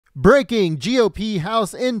Breaking GOP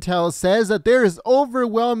House intel says that there is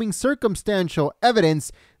overwhelming circumstantial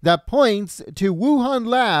evidence that points to Wuhan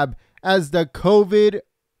lab as the COVID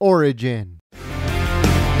origin.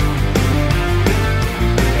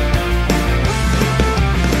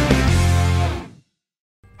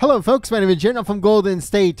 Hello folks, my name is Jenna from Golden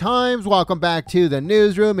State Times. Welcome back to the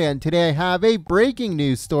newsroom, and today I have a breaking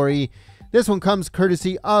news story. This one comes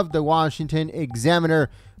courtesy of the Washington Examiner.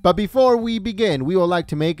 But before we begin, we would like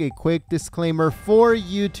to make a quick disclaimer for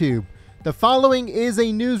YouTube. The following is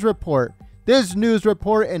a news report. This news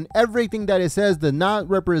report and everything that it says does not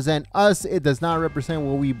represent us. It does not represent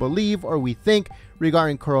what we believe or we think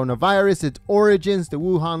regarding coronavirus, its origins, the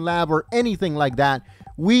Wuhan lab, or anything like that.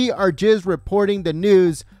 We are just reporting the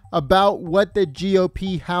news about what the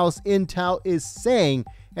GOP House intel is saying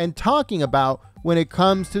and talking about when it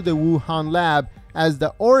comes to the Wuhan lab as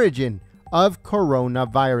the origin of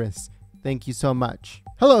coronavirus. Thank you so much.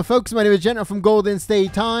 Hello folks, my name is Jenna from Golden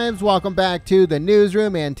State Times. Welcome back to the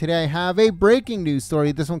newsroom, and today I have a breaking news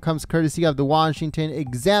story. This one comes courtesy of the Washington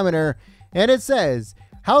Examiner, and it says,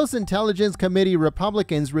 House Intelligence Committee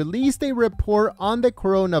Republicans released a report on the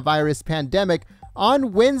coronavirus pandemic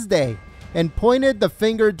on Wednesday and pointed the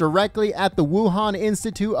finger directly at the Wuhan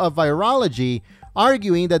Institute of Virology,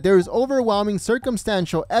 arguing that there is overwhelming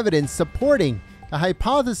circumstantial evidence supporting the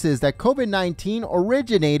hypothesis that COVID-19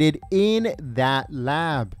 originated in that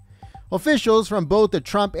lab. Officials from both the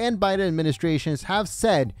Trump and Biden administrations have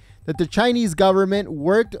said that the Chinese government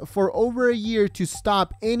worked for over a year to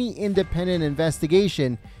stop any independent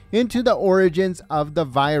investigation into the origins of the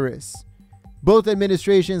virus. Both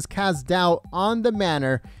administrations cast doubt on the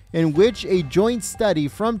manner in which a joint study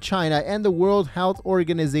from China and the World Health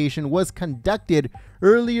Organization was conducted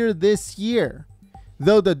earlier this year.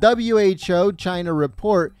 Though the WHO China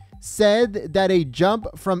report said that a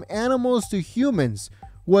jump from animals to humans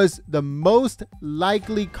was the most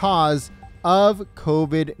likely cause of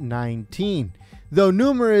COVID-19. Though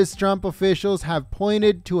numerous Trump officials have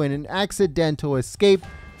pointed to an accidental escape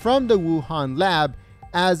from the Wuhan lab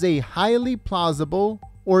as a highly plausible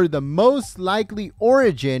or the most likely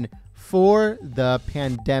origin for the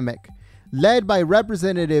pandemic. Led by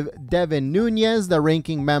Representative Devin Nunes, the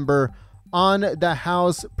ranking member on the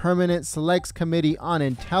House Permanent Select Committee on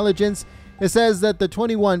Intelligence, it says that the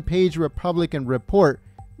 21-page Republican report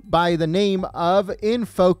by the name of In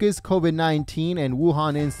Focus COVID-19 and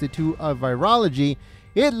Wuhan Institute of Virology,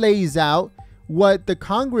 it lays out what the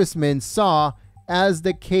congressman saw as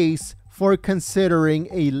the case for considering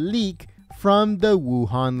a leak from the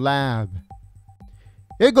Wuhan lab.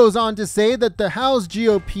 It goes on to say that the House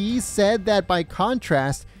GOP said that by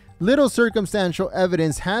contrast, little circumstantial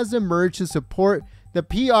evidence has emerged to support the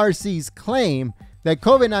PRC's claim that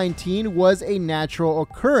COVID-19 was a natural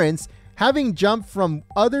occurrence, having jumped from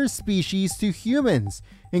other species to humans,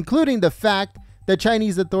 including the fact that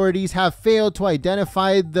Chinese authorities have failed to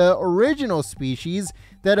identify the original species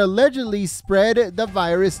that allegedly spread the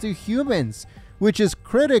virus to humans, which is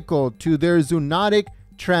critical to their zoonotic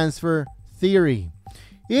transfer theory.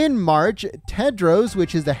 In March, Tedros,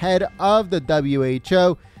 which is the head of the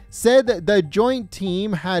WHO, said that the joint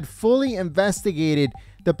team had fully investigated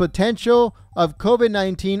the potential of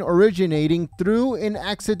COVID-19 originating through an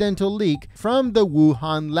accidental leak from the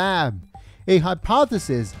Wuhan lab, a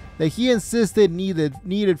hypothesis that he insisted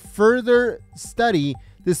needed further study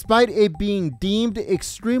despite it being deemed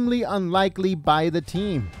extremely unlikely by the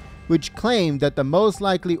team, which claimed that the most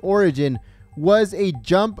likely origin was a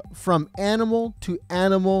jump from animal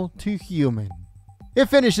to human. It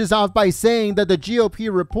finishes off by saying that the GOP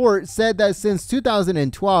report said that since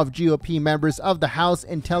 2012, GOP members of the House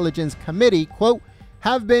Intelligence Committee, quote,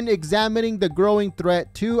 have been examining the growing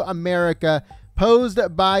threat to America posed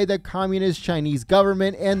by the Communist Chinese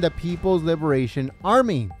government and the People's Liberation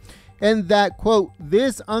Army. And that, quote,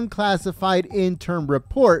 this unclassified interim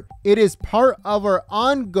report, it is part of our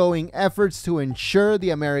ongoing efforts to ensure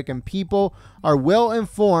the American people are well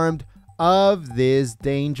informed of this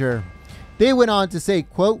danger. They went on to say,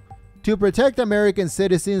 quote, to protect American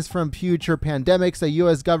citizens from future pandemics, the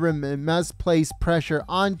U.S. government must place pressure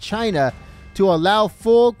on China to allow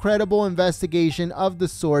full, credible investigation of the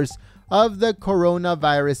source of the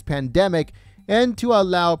coronavirus pandemic and to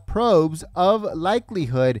allow probes of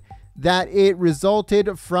likelihood that it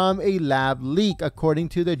resulted from a lab leak, according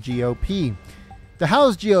to the GOP. The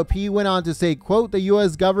House GOP went on to say, quote, the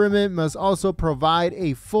U.S. government must also provide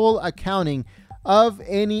a full accounting of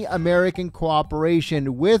any American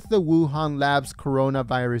cooperation with the Wuhan lab's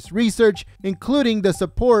coronavirus research, including the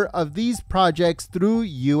support of these projects through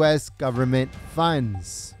U.S. government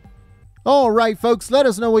funds. All right, folks, let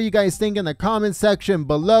us know what you guys think in the comment section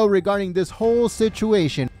below regarding this whole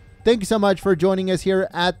situation. Thank you so much for joining us here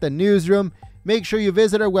at the newsroom. Make sure you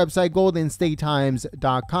visit our website,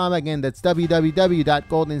 goldenstatetimes.com. Again, that's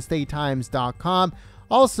www.goldenstatetimes.com.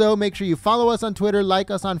 Also, make sure you follow us on Twitter,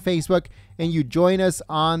 like us on Facebook, and you join us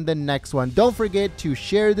on the next one. Don't forget to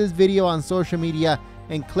share this video on social media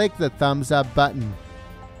and click the thumbs up button.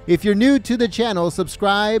 If you're new to the channel,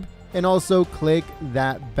 subscribe and also click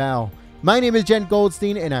that bell. My name is Jen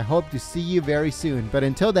Goldstein, and I hope to see you very soon. But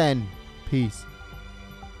until then, peace.